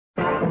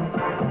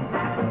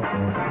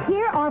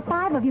Here are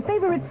 5 of your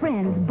favorite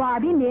friends,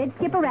 Barbie, Midge,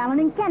 Skipper, Allan,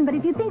 and Ken. But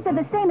if you think they're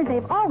the same as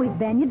they've always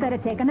been, you'd better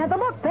take another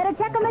look. Better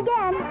check them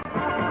again.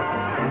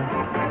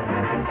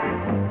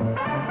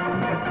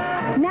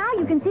 Now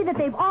you can see that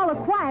they've all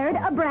acquired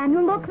a brand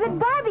new look that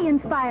Barbie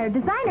inspired.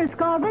 Designers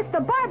call this the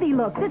Barbie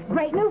look, this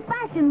great new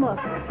fashion look.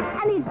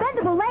 And these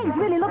bendable legs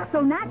really look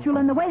so natural,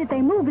 and the way that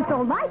they move is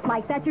so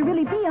lifelike that you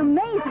really be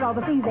amazed at all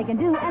the things they can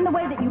do, and the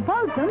way that you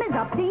pose them is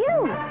up to you.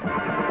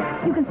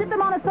 You can sit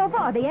them on a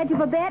sofa or the edge of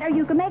a bed, or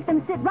you can make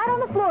them sit right on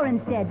the floor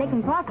instead. They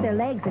can cross their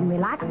legs and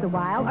relax a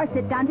while, or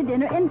sit down to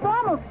dinner in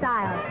formal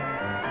style.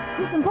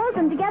 You can pose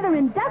them together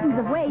in dozens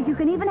of ways. You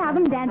can even have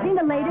them dancing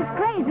the latest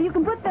craze. Or you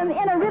can put them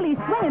in a really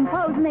swinging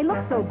pose, and they look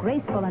so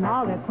graceful in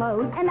all their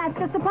clothes. And that's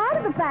just a part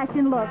of the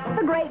fashion look,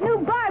 the great new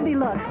Barbie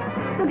look.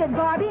 So get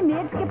Barbie,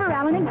 Midge, Skipper,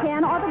 Allan, and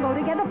Ken, or the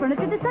go-together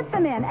furniture to sit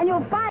them in. And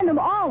you'll find them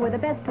all where the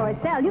best toys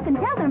sell. You can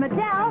tell them at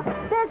Mattel,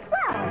 they're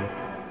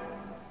swell.